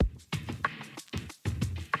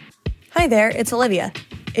Hi there, it's Olivia.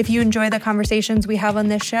 If you enjoy the conversations we have on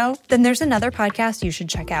this show, then there's another podcast you should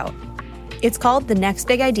check out. It's called The Next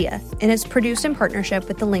Big Idea, and it's produced in partnership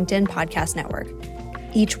with the LinkedIn Podcast Network.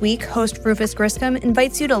 Each week, host Rufus Griscom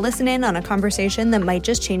invites you to listen in on a conversation that might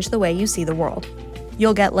just change the way you see the world.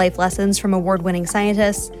 You'll get life lessons from award-winning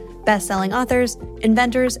scientists, best-selling authors,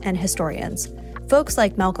 inventors, and historians. Folks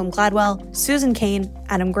like Malcolm Gladwell, Susan Cain,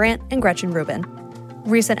 Adam Grant, and Gretchen Rubin.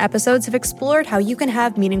 Recent episodes have explored how you can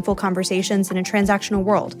have meaningful conversations in a transactional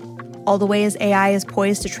world, all the ways AI is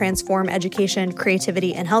poised to transform education,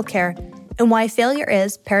 creativity, and healthcare, and why failure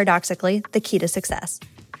is, paradoxically, the key to success.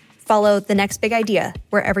 Follow The Next Big Idea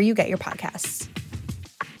wherever you get your podcasts.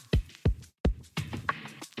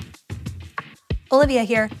 Olivia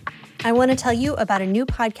here. I want to tell you about a new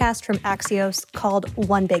podcast from Axios called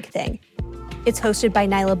One Big Thing. It's hosted by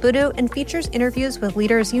Naila Boodoo and features interviews with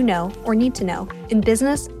leaders you know or need to know in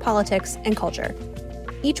business, politics, and culture.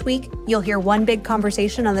 Each week, you'll hear one big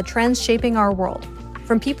conversation on the trends shaping our world,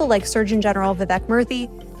 from people like Surgeon General Vivek Murthy,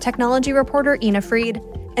 technology reporter Ina Fried,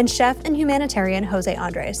 and chef and humanitarian Jose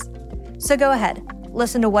Andres. So go ahead,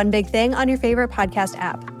 listen to One Big Thing on your favorite podcast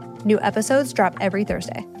app. New episodes drop every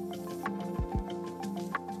Thursday.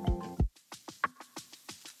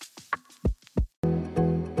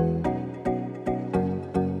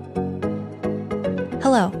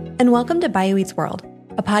 Hello, and welcome to Bio Eats World,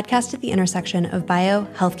 a podcast at the intersection of bio,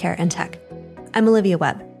 healthcare, and tech. I'm Olivia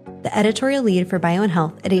Webb, the editorial lead for Bio and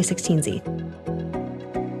Health at A16Z.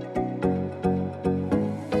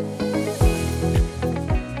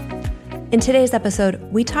 In today's episode,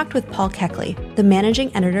 we talked with Paul Keckley, the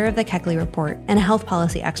managing editor of the Keckley Report and a health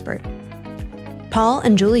policy expert. Paul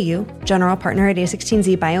and Julie Yu, general partner at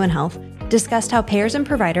A16Z Bio and Health, discussed how payers and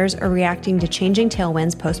providers are reacting to changing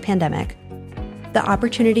tailwinds post-pandemic, the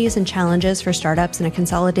opportunities and challenges for startups in a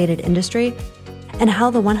consolidated industry, and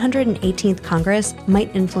how the 118th Congress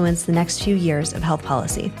might influence the next few years of health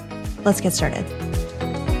policy. Let's get started.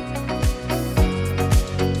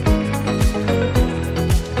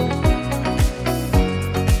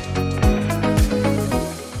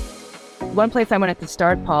 One place I wanted to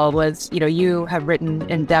start, Paul, was, you have written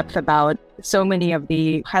in depth about so many of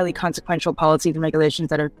the highly consequential policies and regulations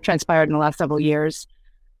that have transpired in the last several years.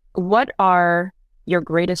 What are your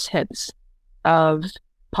greatest hits of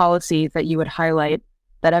policies that you would highlight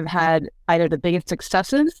that have had either the biggest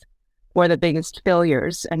successes or the biggest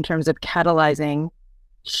failures in terms of catalyzing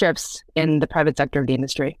shifts in the private sector of the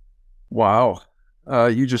industry? Wow.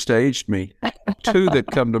 You just aged me. Two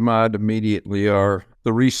that come to mind immediately are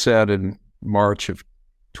the reset in March of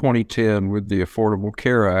 2010 with the Affordable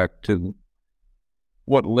Care Act and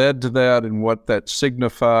what led to that and what that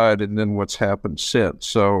signified and then what's happened since.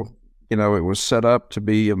 So, it was set up to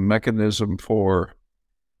be a mechanism for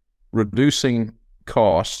reducing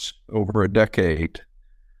costs over a decade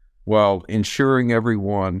while ensuring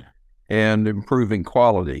everyone and improving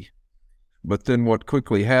quality. But then what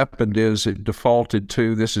quickly happened is it defaulted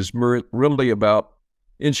to this is really about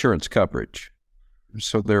insurance coverage.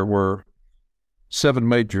 So there were 7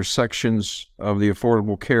 major sections of the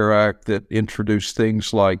Affordable Care Act that introduced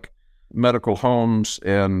things like medical homes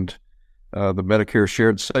and the Medicare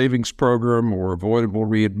Shared Savings Program or avoidable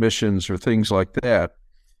readmissions or things like that.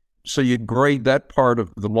 So you'd grade that part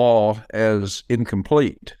of the law as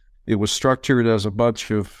incomplete. It was structured as a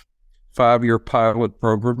bunch of 5-year pilot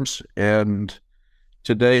programs, and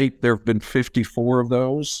to date, there have been 54 of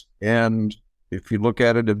those. And if you look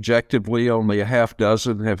at it objectively, only a half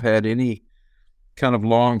dozen have had any kind of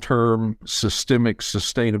long-term systemic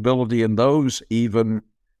sustainability, and those even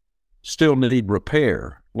still need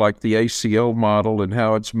repair, like the ACO model and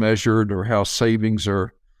how it's measured or how savings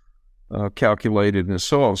are calculated and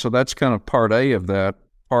so on. So that's kind of part A of that.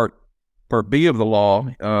 Part B of the law,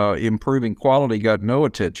 improving quality, got no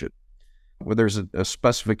attention. Well, there's a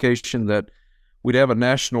specification that we'd have a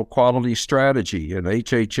national quality strategy, and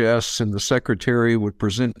HHS and the secretary would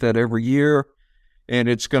present that every year, and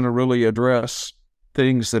it's going to really address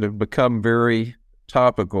things that have become very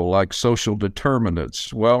topical, like social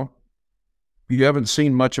determinants. Well, you haven't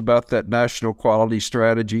seen much about that national quality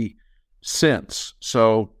strategy since.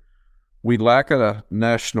 So we lack a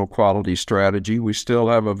national quality strategy. We still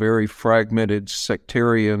have a very fragmented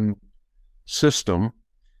sectarian system,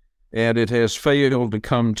 and it has failed to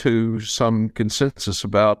come to some consensus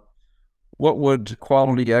about what would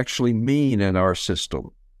quality actually mean in our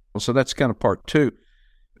system. So that's kind of part 2.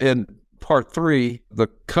 And part 3, the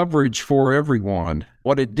coverage for everyone.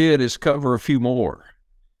 What it did is cover a few more.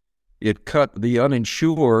 It cut the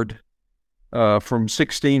uninsured from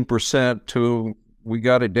 16% to, we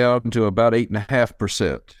got it down to about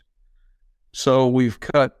 8.5%. So we've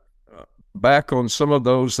cut back on some of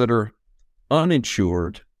those that are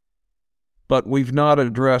uninsured, but we've not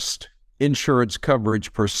addressed insurance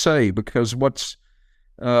coverage per se, because what's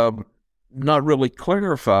not really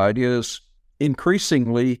clarified is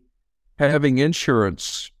increasingly having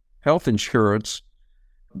insurance, health insurance,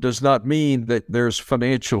 does not mean that there's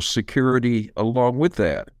financial security along with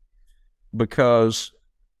that, because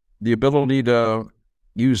the ability to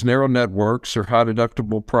use narrow networks or high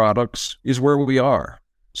deductible products is where we are.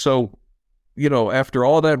 So, after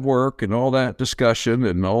all that work and all that discussion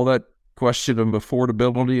and all that question of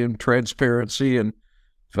affordability and transparency and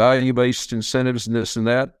value-based incentives and this and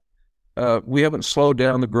that, we haven't slowed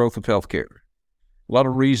down the growth of healthcare. A lot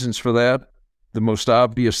of reasons for that. The most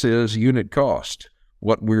obvious is unit cost.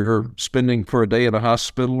 What we're spending for a day in a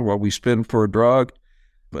hospital, what we spend for a drug,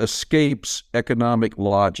 escapes economic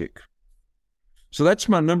logic. So that's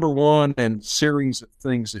my number one and series of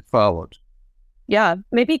things that followed. Yeah,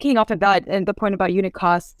 maybe keying off of that and the point about unit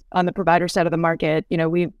costs on the provider side of the market,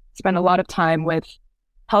 we've spent a lot of time with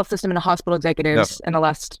health system and hospital executives in the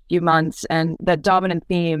last few months, and the dominant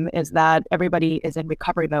theme is that everybody is in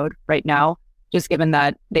recovery mode right now, just given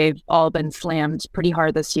that they've all been slammed pretty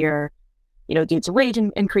hard this year, due to wage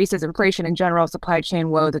increases, inflation in general, supply chain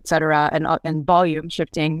woes, et cetera, and volume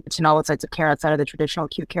shifting to novel sites of care outside of the traditional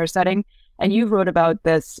acute care setting. And you wrote about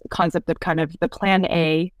this concept of kind of the plan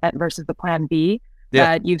A versus the plan B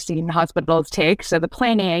that you've seen hospitals take. So the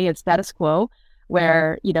plan A is status quo,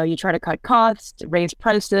 where, you try to cut costs, raise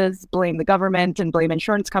prices, blame the government and blame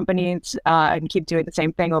insurance companies, and keep doing the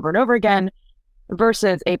same thing over and over again,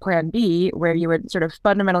 versus a plan B, where you would sort of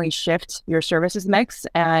fundamentally shift your services mix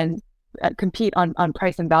and compete on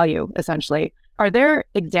price and value, essentially. Are there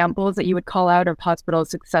examples that you would call out of hospitals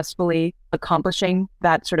successfully accomplishing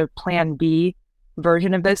that sort of plan B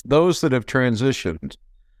version of this? Those that have transitioned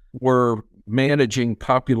were managing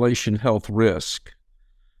population health risk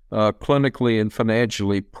clinically and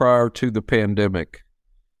financially prior to the pandemic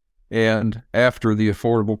and after the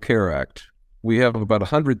Affordable Care Act. We have about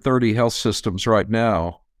 130 health systems right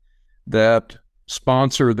now that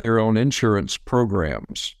sponsor their own insurance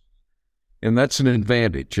programs. And that's an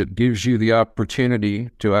advantage. It gives you the opportunity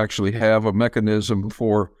to actually have a mechanism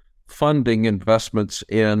for funding investments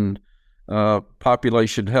in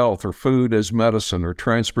population health or food as medicine or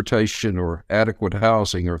transportation or adequate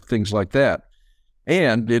housing or things like that.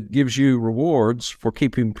 And it gives you rewards for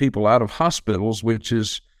keeping people out of hospitals, which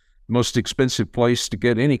is the most expensive place to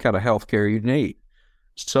get any kind of health care you need.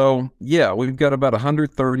 So, we've got about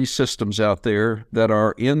 130 systems out there that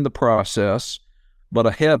are in the process, but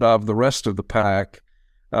ahead of the rest of the pack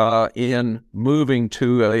in moving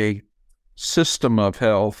to a system of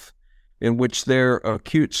health in which their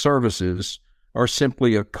acute services are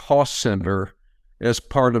simply a cost center as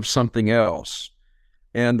part of something else.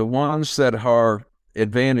 And the ones that are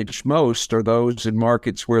advantaged most are those in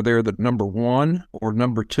markets where they're the number one or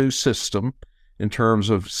number two system in terms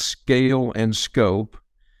of scale and scope.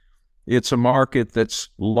 It's a market that's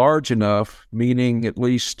large enough, meaning at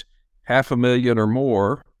least 500,000 or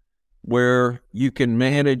more, where you can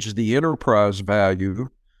manage the enterprise value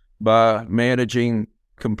by managing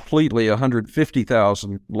completely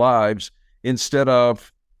 150,000 lives instead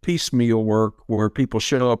of piecemeal work where people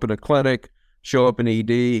show up in a clinic, show up in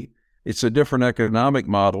ED. It's a different economic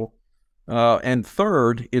model. And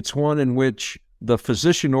third, it's one in which the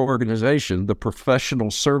physician organization, the professional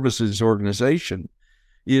services organization,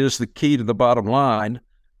 is the key to the bottom line,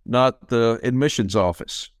 not the admissions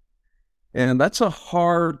office. And that's a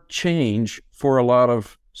hard change for a lot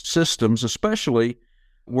of systems, especially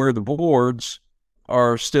where the boards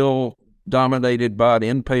are still dominated by an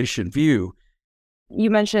inpatient view. You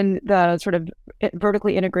mentioned the sort of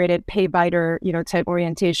vertically integrated pay-vider, type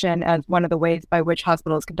orientation as one of the ways by which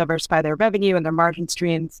hospitals can diversify their revenue and their margin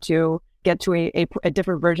streams to get to a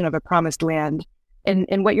different version of a promised land.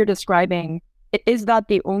 In what you're describing, is that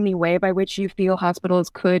the only way by which you feel hospitals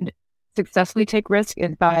could successfully take risk,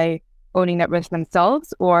 is by owning that risk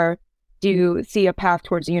themselves? Or do you see a path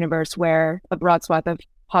towards a universe where a broad swath of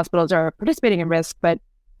hospitals are participating in risk, but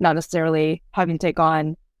not necessarily having to take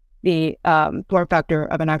on the form factor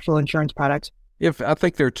of an actual insurance product? I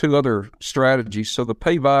think there are two other strategies. So the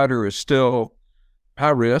payvider is still high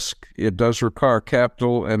risk. It does require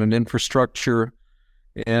capital and an infrastructure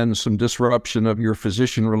and some disruption of your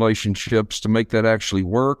physician relationships to make that actually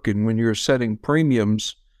work. And when you're setting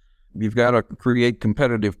premiums, you've got to create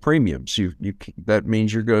competitive premiums. That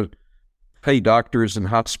means you're going to pay doctors and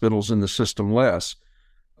hospitals in the system less.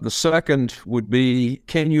 The second would be,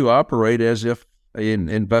 can you operate as if an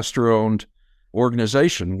investor-owned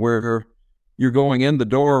organization where you're going in the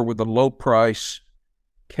door with a low price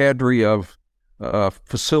cadre of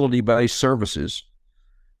facility-based services,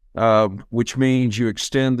 which means you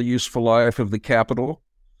extend the useful life of the capital.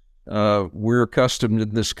 We're accustomed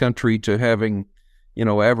in this country to having,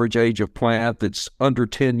 average age of plant that's under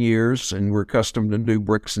 10 years, and we're accustomed to new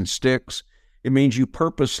bricks and sticks. It means you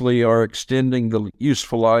purposely are extending the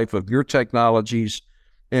useful life of your technologies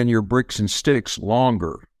and your bricks and sticks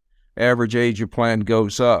longer. Average age of plant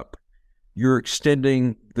goes up. You're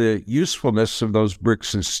extending the usefulness of those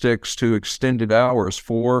bricks and sticks to extended hours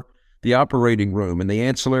for the operating room and the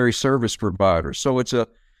ancillary service providers. So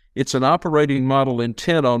it's an operating model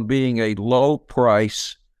intent on being a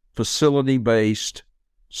low-price, facility-based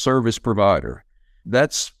service provider.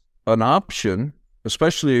 That's an option,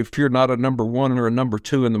 especially if you're not a number one or a number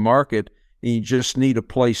two in the market and you just need a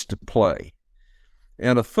place to play.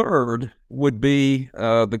 And a third would be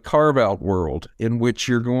the carve-out world, in which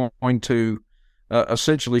you're going to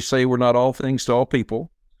essentially say we're not all things to all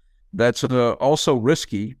people. That's also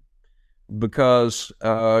risky, because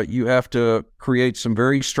you have to create some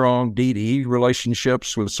very strong DDE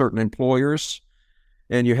relationships with certain employers,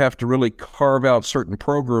 and you have to really carve out certain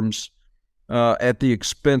programs at the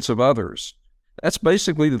expense of others. That's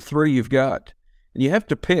basically the three you've got. And you have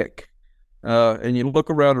to pick. And you look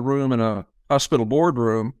around a room in a hospital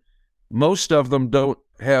boardroom, most of them don't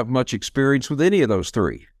have much experience with any of those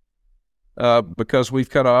three, because we've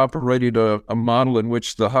kind of operated a model in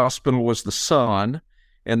which the hospital was the sun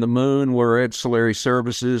and the moon were ancillary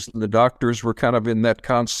services, and the doctors were kind of in that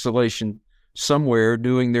constellation somewhere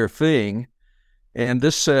doing their thing. And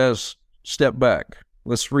this says, step back.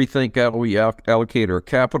 Let's rethink how we allocate our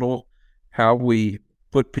capital, how we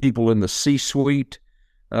put people in the C-suite,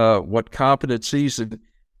 what competencies, and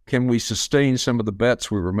can we sustain some of the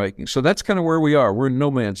bets we were making? So that's kind of where we are. We're in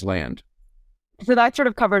no man's land. So that sort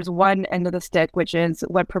of covers one end of the stick, which is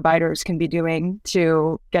what providers can be doing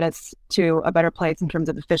to get us to a better place in terms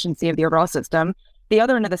of efficiency of the overall system. The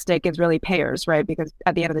other end of the stick is really payers, right? Because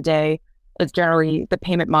at the end of the day, it's generally the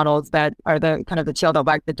payment models that are the kind of the tail that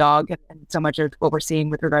wag the dog, and so much of what we're seeing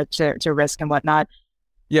with regards to risk and whatnot.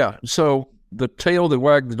 Yeah. So the tail that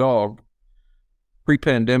wagged the dog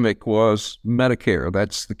pre-pandemic was Medicare.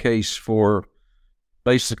 That's the case for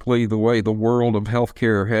basically the way the world of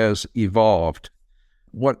healthcare has evolved.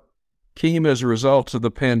 What came as a result of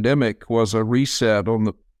the pandemic was a reset on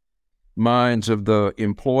the minds of the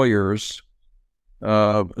employers,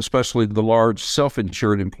 especially the large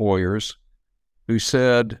self-insured employers, who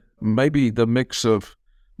said maybe the mix of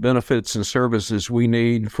benefits and services we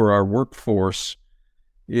need for our workforce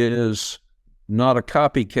is not a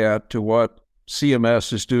copycat to what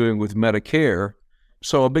CMS is doing with Medicare.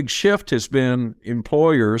 So a big shift has been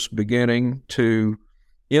employers beginning to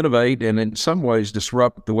innovate and in some ways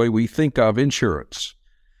disrupt the way we think of insurance.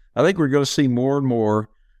 I think we're going to see more and more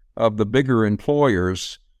of the bigger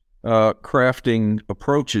employers crafting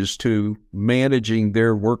approaches to managing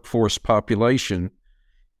their workforce population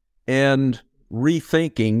and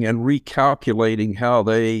rethinking and recalculating how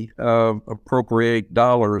they appropriate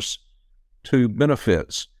dollars to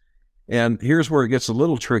benefits. And here's where it gets a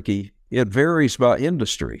little tricky. It varies by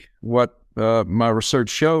industry. What my research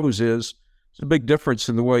shows is there's a big difference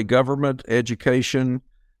in the way government, education,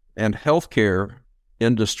 and healthcare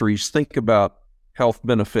industries think about health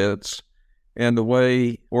benefits and the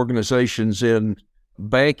way organizations in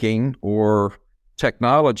banking or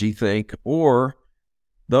technology think, or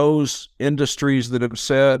those industries that have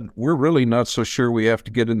said, we're really not so sure we have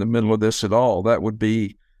to get in the middle of this at all. That would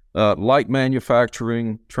be light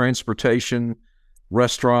manufacturing, transportation,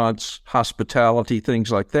 restaurants, hospitality,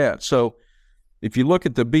 things like that. So if you look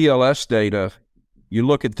at the BLS data, you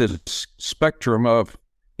look at the spectrum of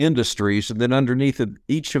industries, and then underneath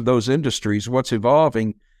each of those industries, what's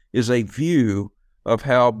evolving is a view of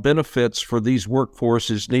how benefits for these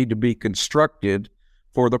workforces need to be constructed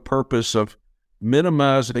for the purpose of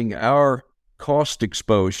minimizing our cost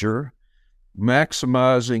exposure,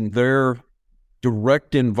 maximizing their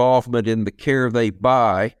direct involvement in the care they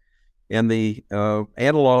buy. And the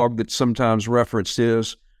analog that's sometimes referenced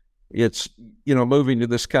is it's, moving to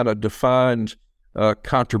this kind of defined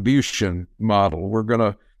contribution model. We're going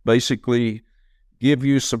to basically give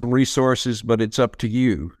you some resources, but it's up to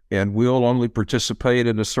you, and we'll only participate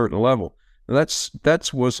at a certain level. Now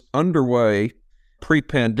that's was underway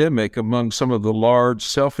pre-pandemic among some of the large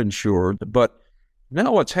self-insured, but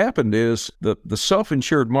now what's happened is the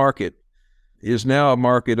self-insured market is now a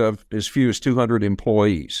market of as few as 200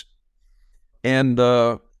 employees. And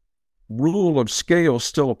the rule of scale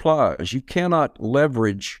still applies. You cannot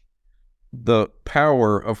leverage the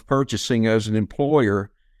power of purchasing as an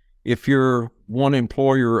employer if you're one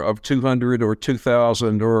employer of 200 or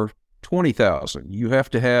 2,000 or 20,000. You have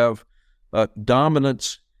to have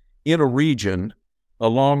dominance in a region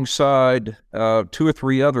alongside two or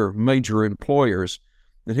three other major employers.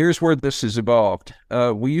 And here's where this has evolved.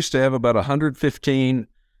 We used to have about 115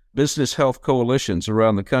 business health coalitions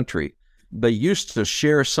around the country. They used to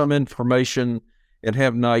share some information and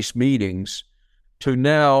have nice meetings, to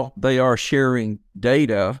now they are sharing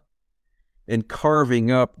data and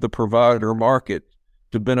carving up the provider market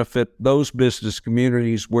to benefit those business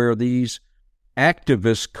communities where these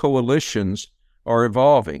activist coalitions are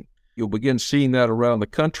evolving. You'll begin seeing that around the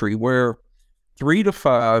country, where 3 to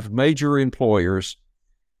 5 major employers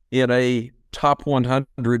in a top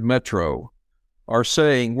 100 metro are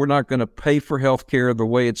saying, we're not going to pay for health care the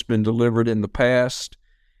way it's been delivered in the past.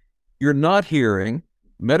 You're not hearing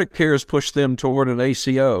Medicare has pushed them toward an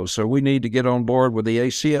ACO, so we need to get on board with the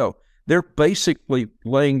ACO. They're basically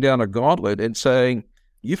laying down a gauntlet and saying,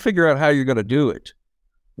 you figure out how you're going to do it.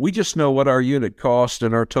 We just know what our unit cost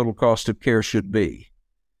and our total cost of care should be.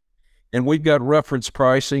 And we've got reference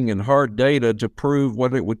pricing and hard data to prove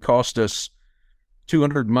what it would cost us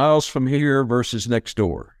 200 miles from here versus next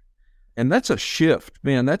door. And that's a shift,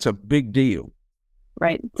 man. That's a big deal.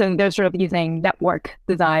 Right. So they're sort of using network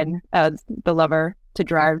design as the lever to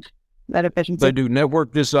drive that efficiency. They do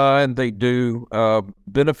network design. They do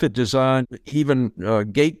benefit design, even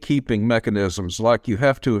gatekeeping mechanisms, like you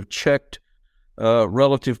have to have checked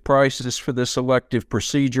relative prices for this elective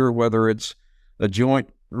procedure, whether it's a joint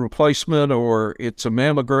replacement or it's a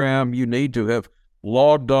mammogram. You need to have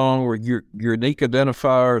logged on with your unique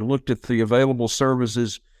identifier, looked at the available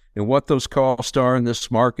services and what those costs are in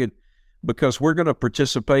this market, because we're going to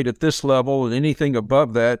participate at this level, and anything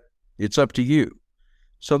above that, it's up to you.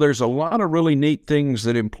 So there's a lot of really neat things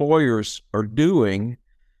that employers are doing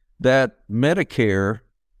that Medicare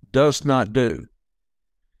does not do.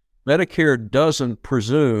 Medicare doesn't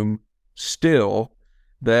presume still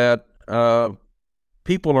that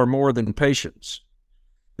people are more than patients.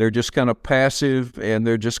 They're just kind of passive, and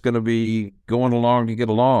they're just going to be going along to get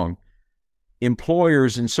along.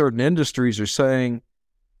 Employers in certain industries are saying,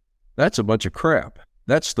 that's a bunch of crap.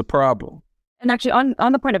 That's the problem. And actually,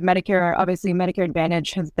 on the point of Medicare, obviously Medicare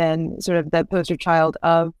Advantage has been sort of the poster child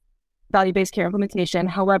of value-based care implementation.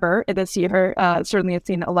 However, this year certainly has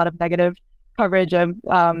seen a lot of negative coverage of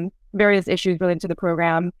various issues related to the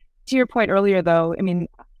program. To your point earlier, though, I mean,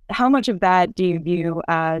 how much of that do you view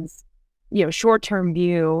as, short-term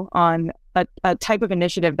view on a type of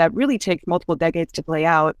initiative that really takes multiple decades to play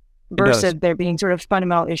out, versus there being sort of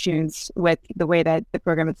fundamental issues with the way that the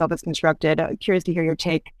program itself is constructed? Curious to hear your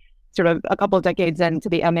take sort of a couple of decades into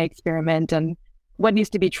the MA experiment, and what needs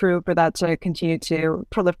to be true for that to continue to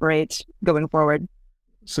proliferate going forward.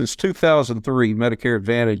 Since 2003, Medicare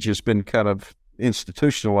Advantage has been kind of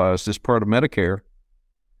institutionalized as part of Medicare.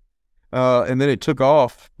 And then it took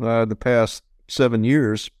off the past 7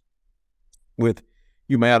 years with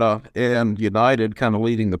Humana and United kind of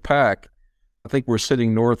leading the pack. I think we're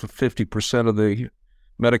sitting north of 50% of the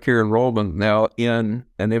Medicare enrollment now in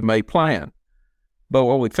an MA plan. But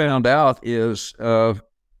what we found out is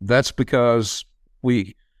that's because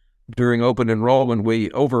during open enrollment,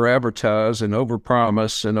 we over-advertise and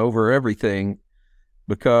over-promise and over-everything,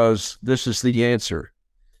 because this is the answer.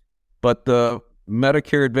 But the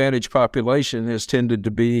Medicare Advantage population has tended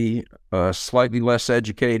to be slightly less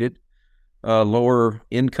educated, lower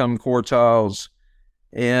income quartiles,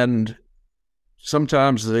 and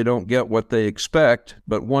sometimes they don't get what they expect.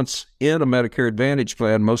 But once in a Medicare Advantage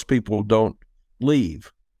plan, most people don't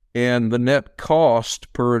leave. And the net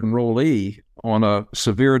cost per enrollee on a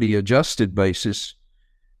severity adjusted basis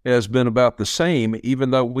has been about the same, even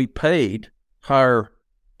though we paid higher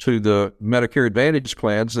to the Medicare Advantage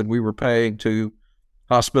plans than we were paying to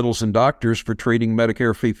hospitals and doctors for treating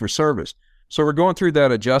Medicare fee-for-service. So we're going through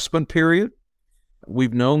that adjustment period.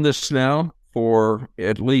 We've known this now for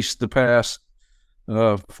at least the past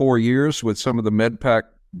 4 years, with some of the MedPAC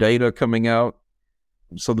data coming out.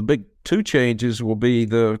 So the big two changes will be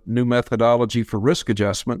the new methodology for risk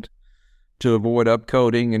adjustment to avoid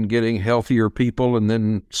upcoding and getting healthier people and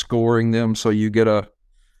then scoring them so you get a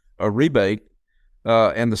rebate.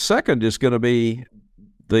 And the second is going to be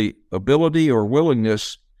the ability or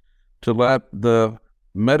willingness to let the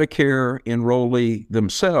Medicare enrollee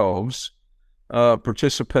themselves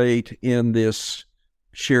participate in this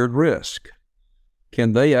shared risk.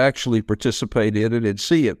 Can they actually participate in it and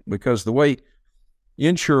see it? Because the way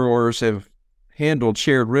insurers have handled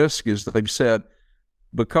shared risk is they've said,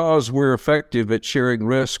 because we're effective at sharing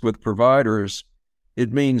risk with providers,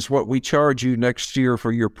 it means what we charge you next year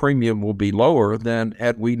for your premium will be lower than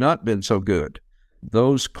had we not been so good.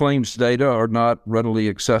 those claims data are not readily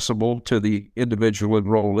accessible to the individual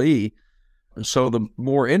enrollee. So the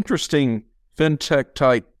more interesting fintech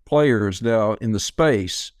type players now in the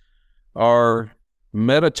space are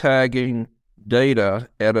meta-tagging data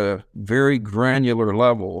at a very granular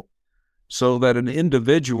level so that an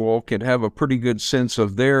individual can have a pretty good sense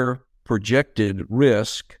of their projected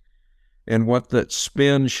risk and what that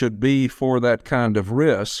spend should be for that kind of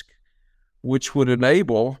risk, which would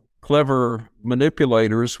enable clever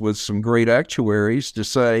manipulators with some great actuaries to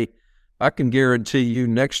say, I can guarantee you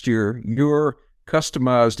next year your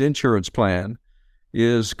customized insurance plan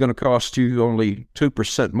is going to cost you only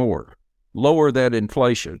 2% more. Lower that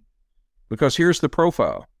inflation. Because here's the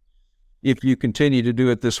profile. If you continue to do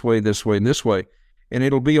it this way, this way, and this way, and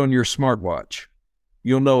it'll be on your smartwatch.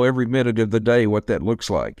 You'll know every minute of the day what that looks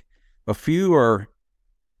like. A few are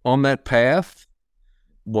on that path.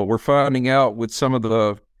 What we're finding out with some of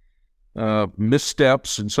the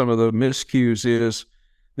missteps and some of the miscues is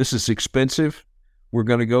this is expensive. We're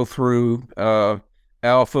going to go through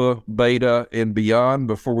alpha, beta, and beyond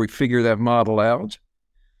before we figure that model out.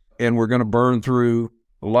 And we're going to burn through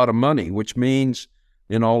a lot of money, which means,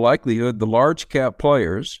 in all likelihood, the large cap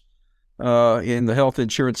players in the health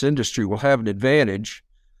insurance industry will have an advantage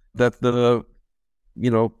that the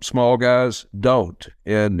small guys don't.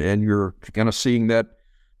 And you're kind of seeing that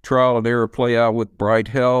trial and error play out with Bright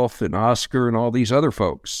Health and Oscar and all these other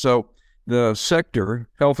folks. So the sector,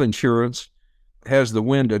 health insurance, has the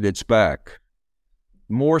wind at its back,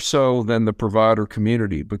 more so than the provider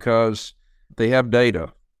community, because they have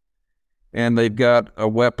data and they've got a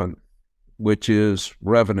weapon, which is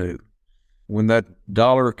revenue. When that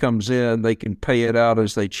dollar comes in, they can pay it out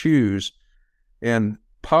as they choose. And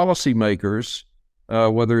policymakers,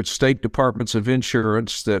 whether it's state departments of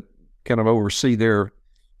insurance that kind of oversee their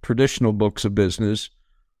traditional books of business,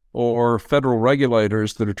 or federal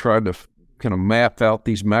regulators that are trying to kind of map out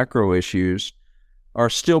these macro issues, are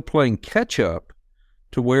still playing catch up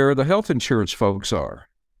to where the health insurance folks are.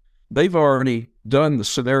 They've already done the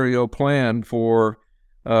scenario plan for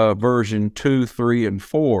version 2, 3, and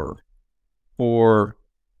 4 for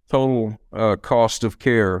total cost of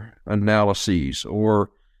care analyses, or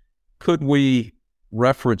could we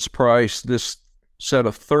reference price this set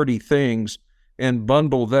of 30 things and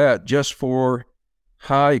bundle that just for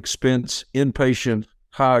high expense, inpatient,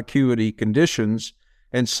 high acuity conditions,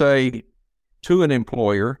 and say to an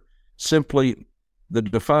employer, simply the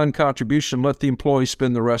defined contribution, let the employee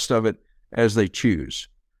spend the rest of it as they choose,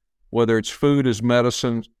 whether it's food as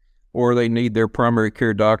medicine or they need their primary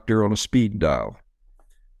care doctor on a speed dial.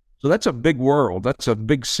 So that's a big world. That's a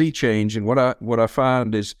big sea change. And what I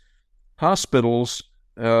find is hospitals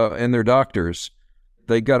and their doctors,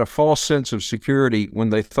 they got a false sense of security when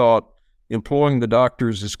they thought employing the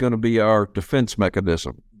doctors is going to be our defense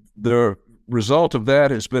mechanism. The result of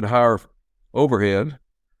that has been higher overhead,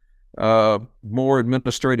 more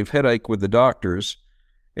administrative headache with the doctors,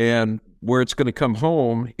 and where it's going to come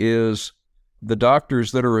home is the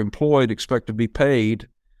doctors that are employed expect to be paid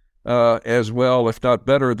as well, if not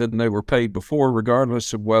better, than they were paid before,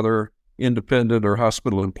 regardless of whether independent or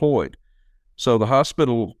hospital employed. So the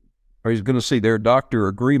hospital is going to see their doctor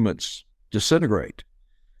agreements disintegrate,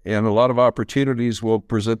 and a lot of opportunities will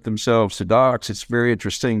present themselves to docs. It's very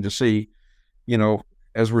interesting to see,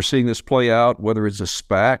 as we're seeing this play out, whether it's a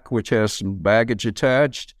SPAC, which has some baggage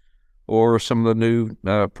attached, or some of the new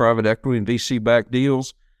private equity and VC-backed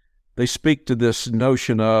deals, they speak to this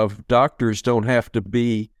notion of doctors don't have to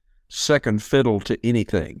be second fiddle to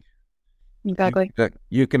anything. Exactly.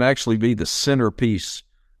 You can actually be the centerpiece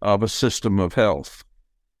of a system of health.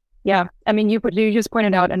 Yeah. I mean, you just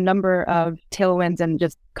pointed out a number of tailwinds and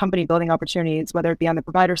just company building opportunities, whether it be on the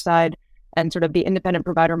provider side and sort of the independent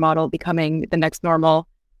provider model becoming the next normal,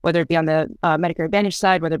 whether it be on the Medicare Advantage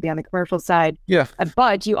side, whether it be on the commercial side. Yeah.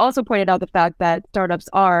 But you also pointed out the fact that startups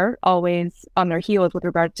are always on their heels with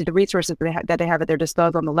regard to the resources that they have at their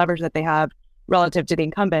disposal and the leverage that they have relative to the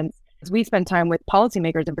incumbents. As we spend time with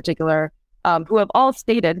policymakers in particular, who have all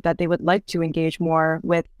stated that they would like to engage more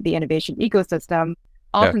with the innovation ecosystem.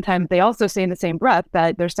 Oftentimes, They also say in the same breath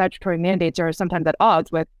that their statutory mandates are sometimes at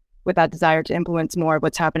odds with that desire to influence more of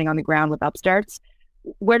what's happening on the ground with upstarts.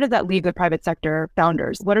 Where does that leave the private sector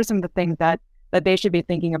founders? What are some of the things that they should be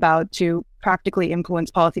thinking about to practically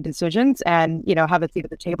influence policy decisions and, have a seat at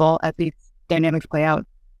the table as these dynamics play out?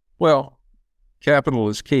 Well, capital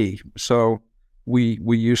is key. So we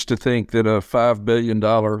used to think that a $5 billion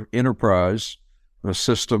enterprise, a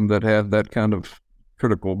system that had that kind of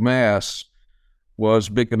critical mass, was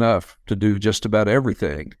big enough to do just about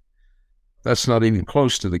everything. That's not even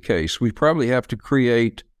close to the case. We probably have to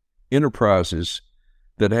create enterprises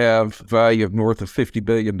that have value of north of $50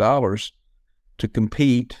 billion to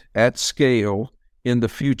compete at scale in the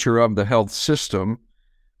future of the health system,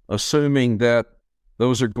 assuming that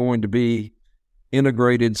those are going to be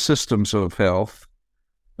integrated systems of health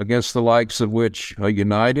against the likes of which a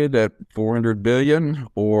United at $400 billion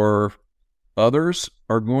or others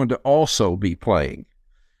are going to also be playing.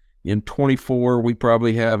 In 24, we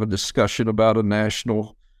probably have a discussion about a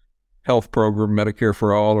national health program, Medicare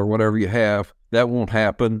for all, or whatever you have. That won't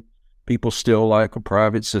happen. People still like a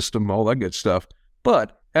private system, all that good stuff.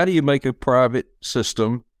 But how do you make a private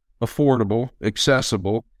system affordable,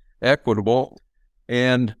 accessible, equitable,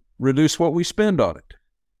 and reduce what we spend on it?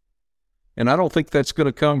 And I don't think that's going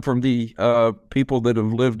to come from the people that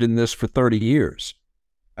have lived in this for 30 years.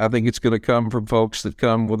 I think it's going to come from folks that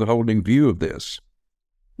come with a whole new view of this.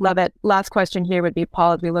 Love it. Last question here would be,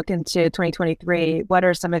 Paul, as we look into 2023, what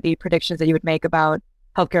are some of the predictions that you would make about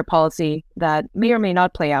healthcare policy that may or may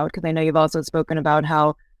not play out? Because I know you've also spoken about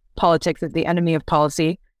how politics is the enemy of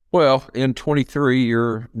policy. Well, in 23,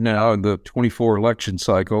 you're now in the 24 election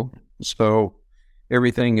cycle, so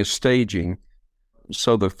everything is staging.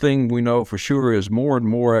 So the thing we know for sure is more and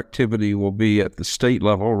more activity will be at the state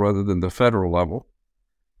level rather than the federal level.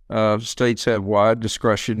 States have wide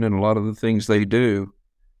discretion in a lot of the things they do,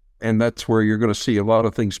 and that's where you're going to see a lot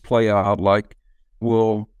of things play out, like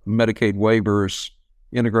will Medicaid waivers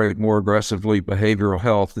integrate more aggressively behavioral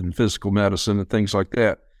health and physical medicine and things like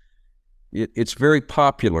that. It's very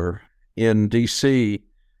popular in D.C.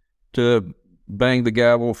 to bang the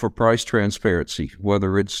gavel for price transparency,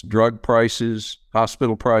 whether it's drug prices,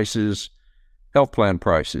 hospital prices, health plan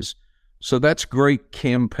prices. So that's great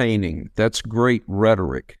campaigning. That's great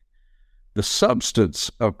rhetoric. The substance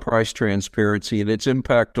of price transparency and its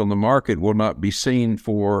impact on the market will not be seen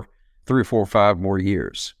for 3 or 4 or 5 more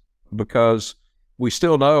years, because we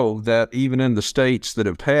still know that even in the states that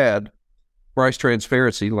have had price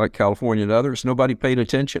transparency, like California and others, nobody paid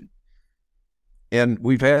attention. And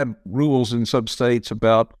we've had rules in some states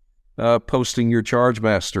about posting your charge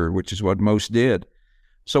master, which is what most did.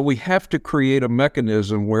 So we have to create a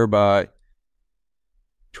mechanism whereby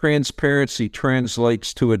transparency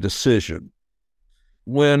translates to a decision.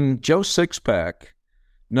 When Joe Sixpack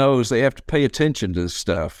knows they have to pay attention to this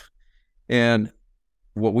stuff, and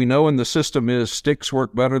what we know in the system is sticks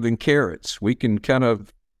work better than carrots. We can kind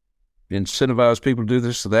of incentivize people to do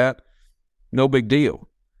this or that. No big deal.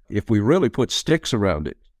 If we really put sticks around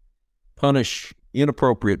it, punish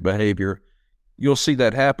inappropriate behavior, you'll see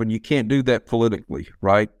that happen. You can't do that politically,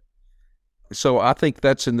 right? So I think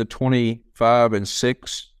that's in the 25 and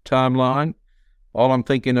 6 timeline. All I'm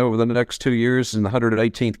thinking over the next 2 years in the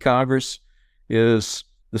 118th Congress is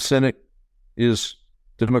the Senate is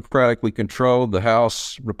democratically controlled, the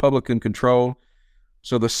House Republican controlled.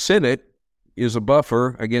 So the Senate is a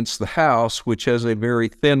buffer against the House, which has a very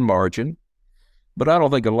thin margin. But I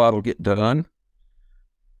don't think a lot will get done.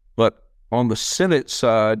 But on the Senate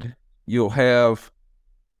side, you'll have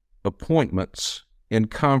appointments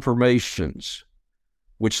and confirmations,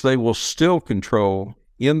 which they will still control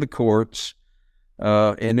in the courts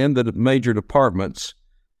and in the major departments.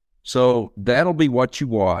 So that'll be what you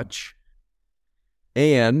watch.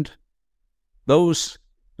 And those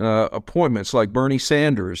appointments, like Bernie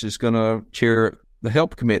Sanders is going to chair the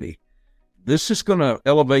Health Committee. This is going to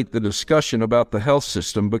elevate the discussion about the health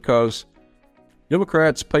system, because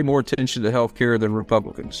Democrats pay more attention to health care than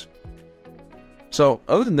Republicans. So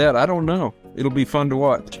other than that, I don't know. It'll be fun to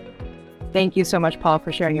watch. Thank you so much, Paul,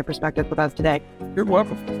 for sharing your perspective with us today. You're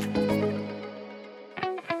welcome.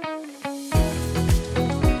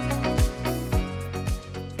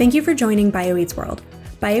 Thank you for joining BioEats World.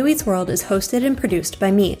 BioEats World is hosted and produced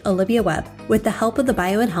by me, Olivia Webb, with the help of the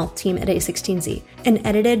Bio and Health team at A16Z, and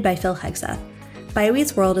edited by Phil Hegseth.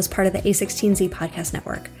 BioEats World is part of the A16Z podcast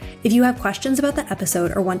network. If you have questions about the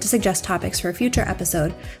episode or want to suggest topics for a future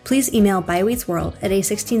episode, please email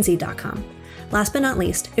bioeatsworld@a16z.com. Last but not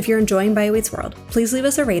least, if you're enjoying BioEats World, please leave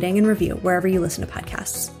us a rating and review wherever you listen to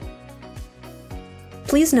podcasts.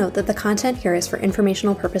 Please note that the content here is for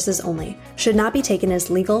informational purposes only, should not be taken as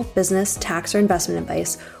legal, business, tax, or investment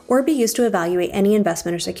advice, or be used to evaluate any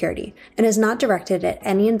investment or security, and is not directed at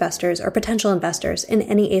any investors or potential investors in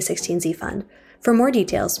any A16Z fund. For more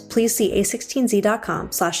details, please see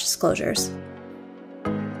a16z.com/disclosures.